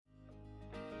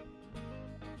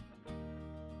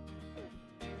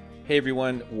Hey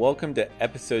everyone, welcome to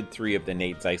episode 3 of the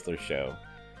Nate Zeisler Show.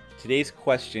 Today's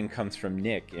question comes from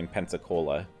Nick in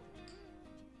Pensacola.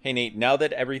 Hey Nate, now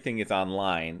that everything is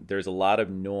online, there's a lot of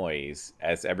noise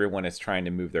as everyone is trying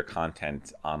to move their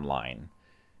content online.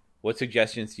 What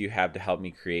suggestions do you have to help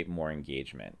me create more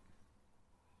engagement?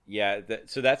 Yeah,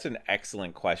 so that's an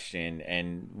excellent question,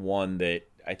 and one that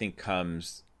I think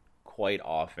comes quite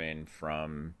often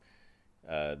from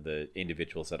the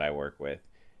individuals that I work with.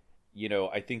 You know,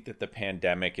 I think that the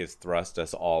pandemic has thrust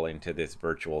us all into this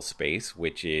virtual space,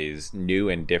 which is new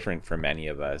and different for many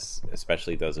of us,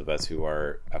 especially those of us who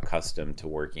are accustomed to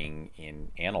working in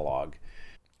analog.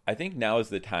 I think now is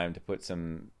the time to put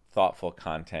some thoughtful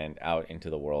content out into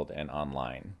the world and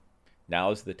online.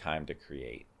 Now is the time to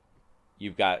create.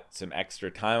 You've got some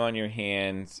extra time on your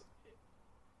hands,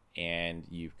 and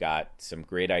you've got some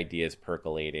great ideas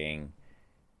percolating.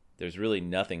 There's really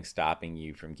nothing stopping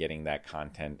you from getting that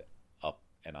content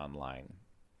and online.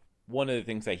 One of the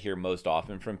things I hear most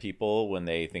often from people when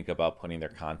they think about putting their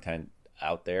content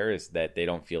out there is that they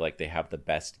don't feel like they have the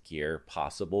best gear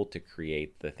possible to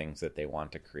create the things that they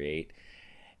want to create.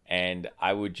 And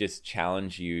I would just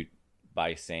challenge you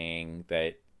by saying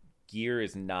that gear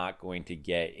is not going to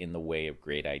get in the way of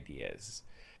great ideas.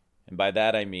 And by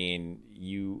that, I mean,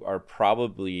 you are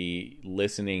probably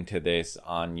listening to this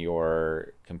on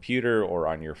your computer or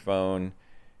on your phone.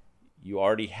 You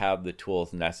already have the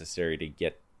tools necessary to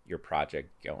get your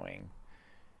project going.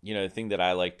 You know, the thing that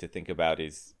I like to think about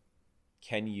is,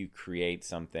 can you create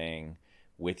something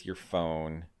with your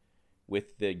phone,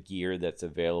 with the gear that's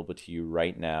available to you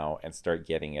right now, and start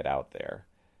getting it out there?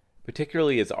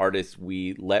 Particularly as artists,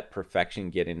 we let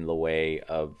perfection get in the way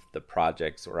of the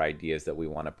projects or ideas that we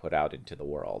want to put out into the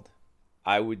world.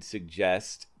 I would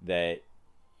suggest that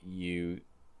you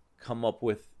come up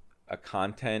with a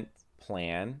content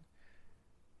plan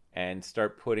and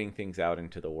start putting things out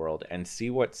into the world and see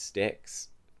what sticks.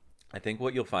 I think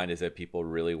what you'll find is that people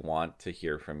really want to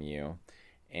hear from you,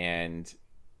 and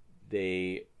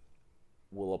they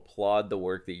will applaud the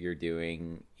work that you're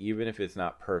doing, even if it's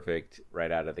not perfect right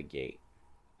out of the gate.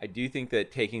 I do think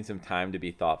that taking some time to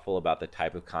be thoughtful about the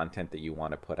type of content that you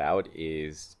want to put out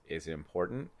is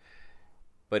important,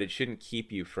 but it shouldn't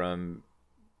keep you from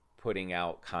putting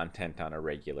out content on a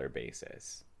regular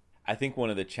basis. I think one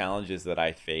of the challenges that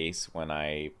I face when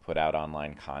I put out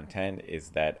online content is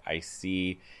that I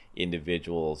see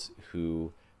individuals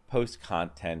who post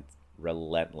content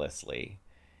relentlessly,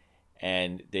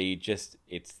 and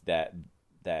it's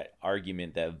that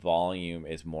argument that volume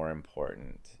is more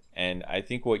important. And I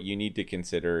think what you need to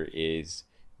consider is,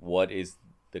 what is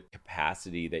the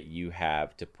capacity that you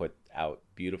have to put out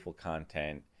beautiful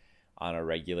content on a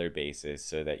regular basis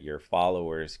so that your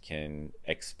followers can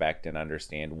expect and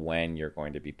understand when you're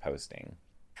going to be posting.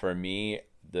 For me,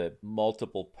 the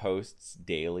multiple posts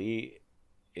daily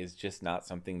is just not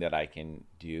something that I can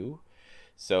do.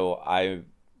 So I'm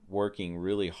working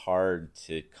really hard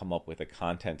to come up with a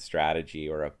content strategy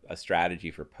or a strategy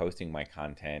for posting my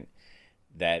content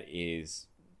that is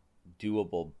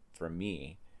doable for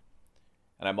me.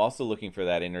 And I'm also looking for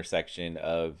that intersection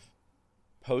of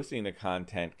posting the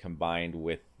content combined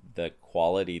with the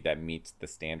quality that meets the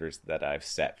standards that I've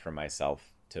set for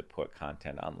myself to put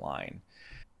content online.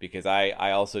 Because I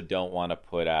also don't want to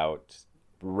put out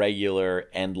regular,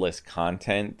 endless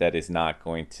content that is not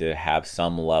going to have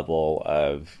some level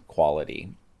of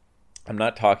quality. I'm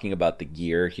not talking about the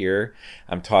gear here.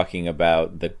 I'm talking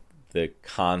about the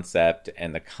concept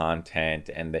and the content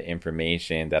and the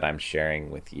information that I'm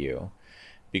sharing with you.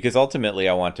 Because ultimately,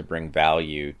 I want to bring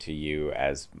value to you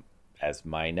as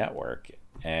my network,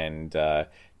 and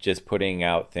just putting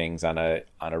out things on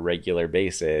a regular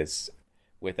basis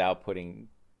without putting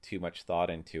too much thought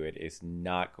into it is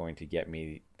not going to get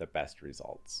me the best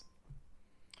results.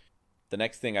 The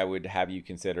next thing I would have you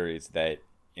consider is that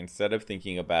instead of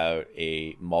thinking about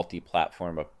a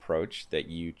multi-platform approach, that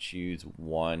you choose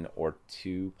 1 or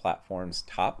 2 platforms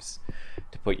tops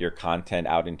to put your content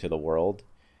out into the world.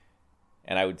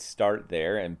 And I would start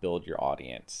there and build your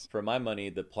audience. For my money,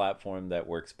 the platform that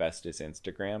works best is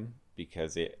Instagram,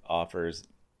 because it offers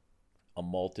a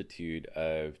multitude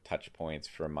of touch points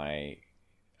for my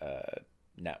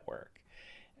network.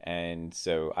 And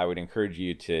so I would encourage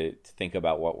you to think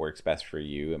about what works best for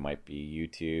you. It might be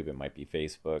YouTube, it might be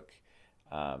Facebook,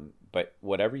 but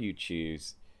whatever you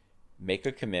choose, make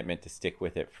a commitment to stick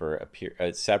with it for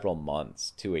several months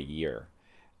to a year,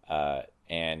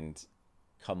 and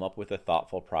come up with a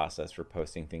thoughtful process for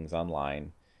posting things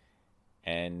online,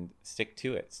 and stick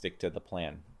to it, stick to the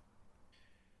plan.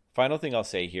 Final thing I'll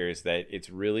say here is that it's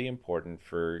really important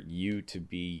for you to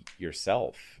be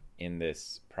yourself in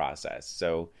this process.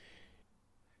 So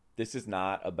this is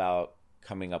not about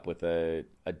coming up with a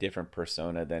different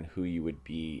persona than who you would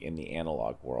be in the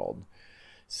analog world.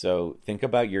 So think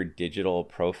about your digital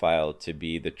profile to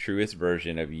be the truest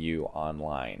version of you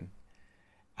online.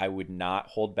 I would not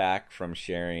hold back from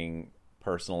sharing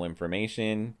personal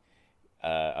information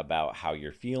about how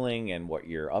you're feeling and what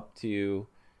you're up to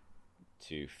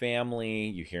family.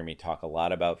 You hear me talk a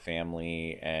lot about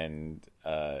family and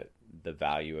the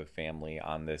value of family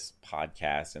on this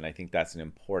podcast, and I think that's an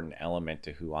important element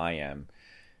to who I am.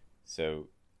 So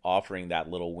offering that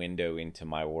little window into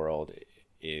my world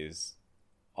is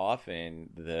often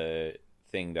the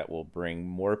thing that will bring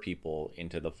more people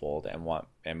into the fold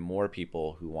and more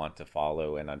people who want to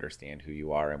follow and understand who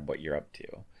you are and what you're up to.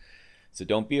 So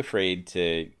don't be afraid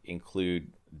to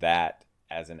include that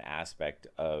as an aspect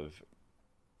of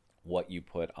what you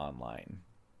put online.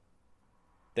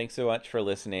 Thanks so much for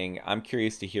listening. I'm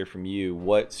curious to hear from you.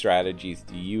 What strategies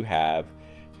do you have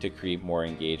to create more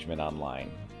engagement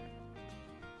online?